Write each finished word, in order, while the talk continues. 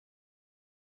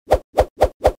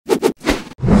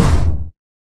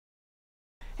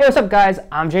Hey, what's up guys?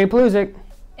 I'm Jay Poluszek.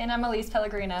 And I'm Elyse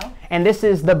Pellegrino. And this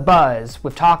is The Buzz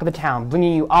with Talk of the Town,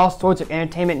 bringing you all sorts of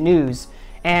entertainment news.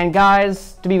 And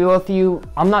guys, to be real with you,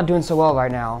 I'm not doing so well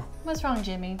right now. What's wrong,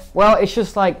 Jimmy? Well, it's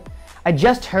just like, I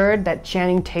just heard that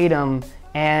Channing Tatum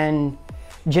and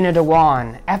Jenna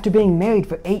Dewan, after being married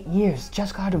for 8 years,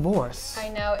 just got a divorce. I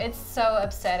know, it's so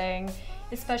upsetting.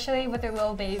 Especially with their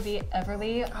little baby,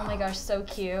 Everly. Oh my gosh, so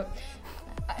cute.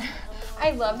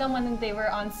 I loved them when they were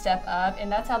on Step Up,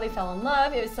 and that's how they fell in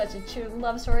love. It was such a true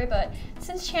love story, but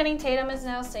since Channing Tatum is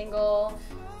now single,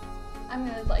 I'm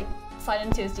gonna like slide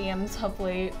into his DMs,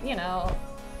 hopefully, you know,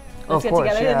 let's get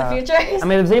together in the future. I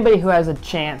mean, if there's anybody who has a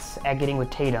chance at getting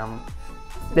with Tatum,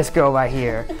 this girl right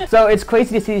here. So it's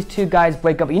crazy to see these two guys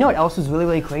break up. You know what else is really,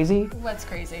 really crazy? What's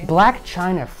crazy? Black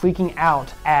China freaking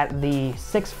out at the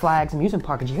Six Flags amusement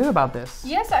park. Did you hear about this?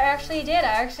 Yes, I actually did.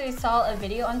 I actually saw a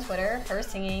video on Twitter, her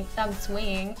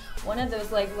swinging one of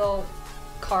those like little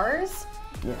cars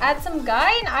at some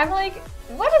guy, and I'm like,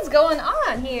 what is going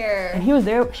on here? And he was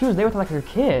there. She was there with like her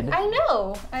kid. I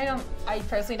know. I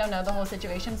personally don't know the whole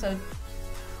situation, so.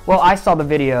 Well, I saw the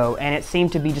video, and it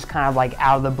seemed to be just kind of like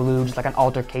out of the blue, just like an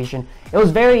altercation. It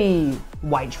was very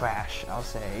white trash, I'll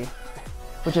say,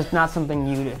 which is not something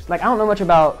like. I don't know much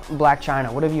about Black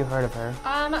China. What have you heard of her?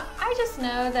 I just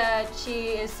know that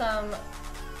she is some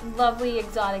lovely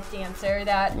exotic dancer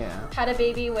that had a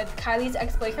baby with Kylie's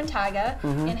ex-boyfriend Tyga,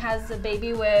 and has a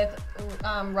baby with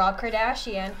Rob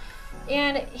Kardashian,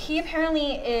 and he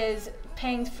apparently is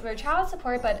paying for child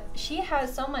support, but she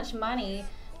has so much money.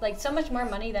 Like so much more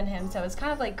money than him, so it's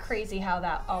kind of like crazy how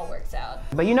that all works out.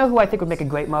 But you know who I think would make a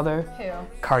great mother? Who?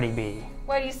 Cardi B.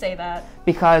 Why do you say that?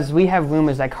 Because we have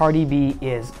rumors that Cardi B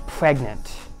is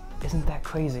pregnant. Isn't that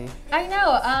crazy? I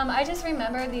know. I just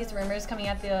remember these rumors coming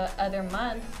out the other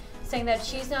month saying that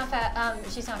she's not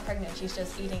she's not pregnant. She's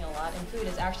just eating a lot, and food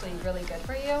is actually really good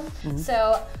for you.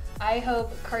 So I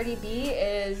hope Cardi B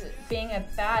is being a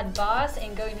bad boss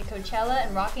and going to Coachella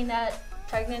and rocking that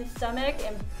pregnant stomach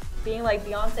and being like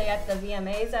Beyonce at the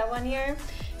VMAs that one year.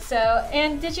 So,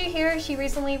 and did you hear she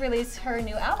recently released her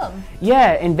new album?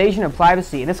 Yeah, Invasion of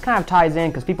Privacy. And this kind of ties in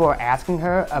because people are asking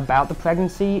her about the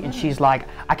pregnancy, and she's like,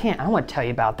 I don't want to tell you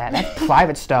about that. That's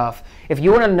private stuff. If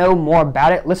you want to know more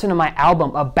about it, listen to my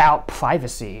album about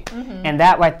privacy. And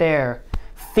that right there,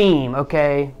 theme,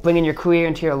 okay? Bringing your career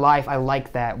into your life, I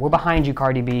like that. We're behind you,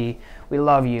 Cardi B. We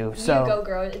love you. So, you go,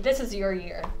 girl. This is your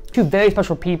year. Two very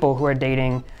special people who are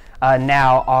dating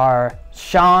now are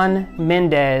Shawn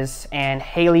Mendes and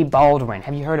Hailey Baldwin.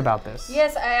 Have you heard about this?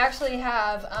 Yes, I actually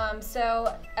have.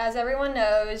 So, as everyone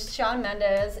knows, Shawn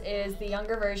Mendes is the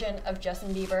younger version of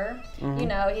Justin Bieber. You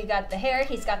know, he got the hair,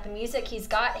 he's got the music, he's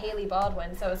got Hailey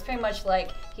Baldwin, so it's pretty much like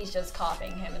he's just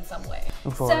copying him in some way.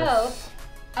 Of course. So,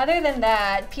 other than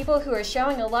that, people who are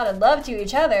showing a lot of love to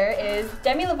each other is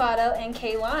Demi Lovato and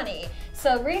Kehlani.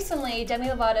 So recently, Demi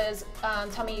Lovato's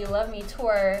Tell Me You Love Me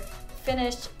tour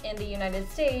finished in the United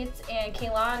States, and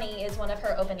Kehlani is one of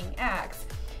her opening acts.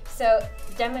 So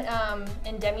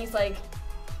Demi's like,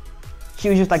 she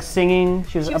was just like singing.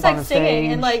 She was up like on the singing,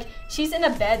 stage. and like she's in a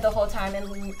bed the whole time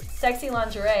in sexy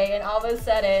lingerie, and all of a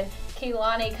sudden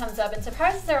Kehlani comes up and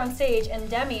surprises her on stage, and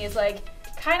Demi is like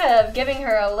kind of giving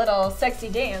her a little sexy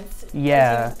dance.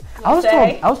 Yeah, I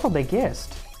was told they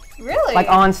kissed. Really? Like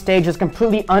on stage, just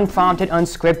completely unprompted,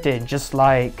 unscripted, just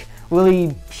like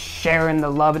really sharing the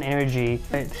love and energy.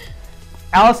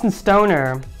 Allison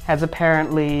Stoner has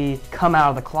apparently come out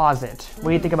of the closet. What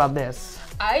do you think about this?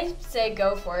 I say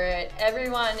go for it.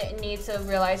 Everyone needs to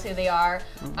realize who they are.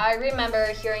 I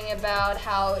remember hearing about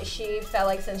how she felt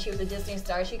like since she was a Disney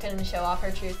star, she couldn't show off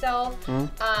her true self.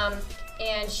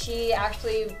 And she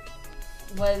actually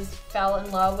fell in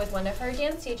love with one of her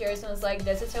dance teachers and was like,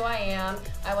 this is who I am.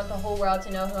 I want the whole world to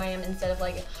know who I am, instead of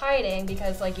like hiding,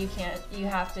 because like you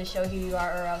have to show who you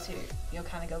are, or else you'll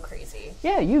kind of go crazy.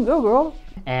 Yeah, you go, girl.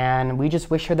 And we just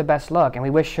wish her the best luck, and we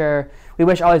wish all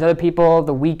these other people,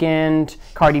 The Weeknd,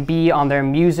 Cardi B, on their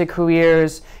music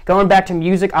careers. Going back to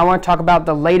music, I want to talk about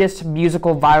the latest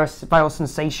musical viral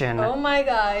sensation. Oh my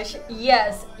gosh,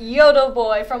 yes, Yodel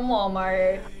Boy from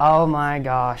Walmart. Oh my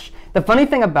gosh. The funny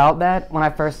thing about that, when I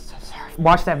first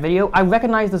watched that video, I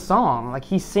recognized the song. Like,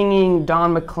 he's singing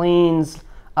Don McLean's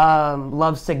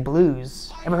Lovesick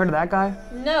Blues. Ever heard of that guy?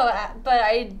 No, but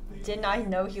I did not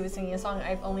know he was singing a song.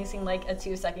 I've only seen like a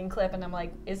 2-second clip, and I'm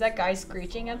like, is that guy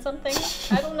screeching at something?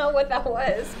 I don't know what that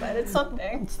was, but it's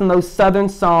something. It's the most southern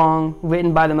song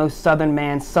written by the most southern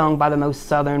man, sung by the most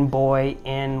southern boy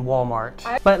in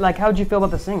Walmart. But like, how did you feel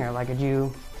about the singer? Like, did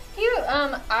you?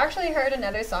 I actually heard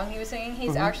another song he was singing.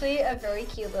 He's actually a very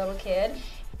cute little kid,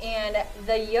 And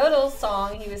the yodel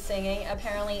song he was singing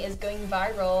apparently is going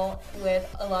viral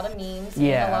with a lot of memes and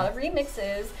a lot of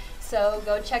remixes. So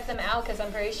go check them out because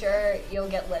I'm pretty sure you'll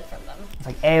get lit from them. It's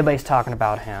like everybody's talking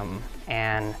about him,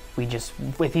 and we just,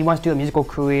 if he wants to do a musical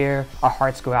career, our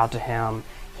hearts go out to him.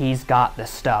 He's got the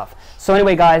stuff. So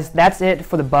anyway, guys, that's it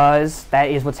for the buzz. That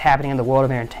is what's happening in the world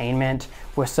of entertainment.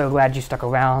 We're so glad you stuck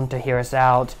around to hear us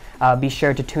out. Be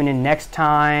sure to tune in next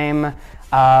time.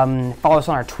 Follow us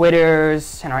on our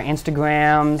Twitters and our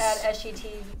Instagrams. At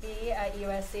SGTV at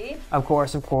USC. Of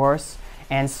course, of course.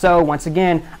 And so, once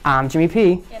again, I'm Jimmy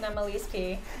P. And I'm Elyse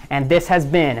P. And this has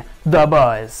been The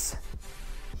Buzz.